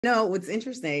No, what's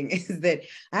interesting is that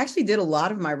I actually did a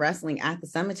lot of my wrestling at the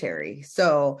cemetery.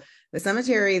 So the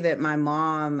cemetery that my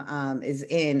mom is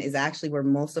in is actually where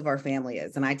most of our family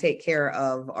is. And I take care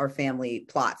of our family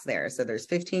plots there. So there's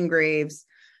 15 graves.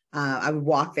 I would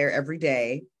walk there every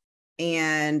day.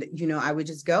 And, I would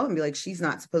just go and be like, she's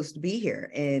not supposed to be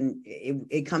here. And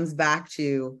it comes back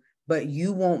to, but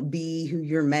you won't be who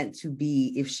you're meant to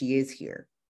be if she is here.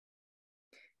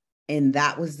 And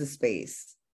that was the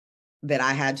space that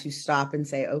I had to stop and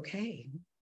say, okay,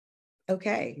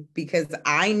 because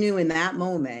I knew in that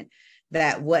moment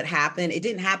that what happened, it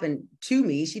didn't happen to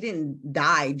me. She didn't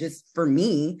die just for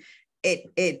me.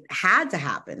 It had to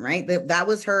happen, right? That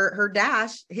was her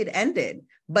dash had ended.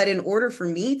 But in order for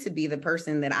me to be the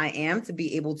person that I am, to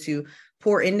be able to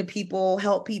pour into people,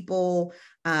 help people,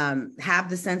 have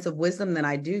the sense of wisdom that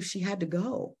I do, she had to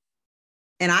go.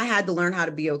 And I had to learn how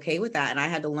to be okay with that. And I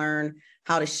had to learn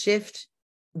how to shift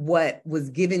what was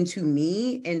given to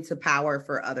me into power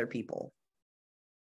for other people.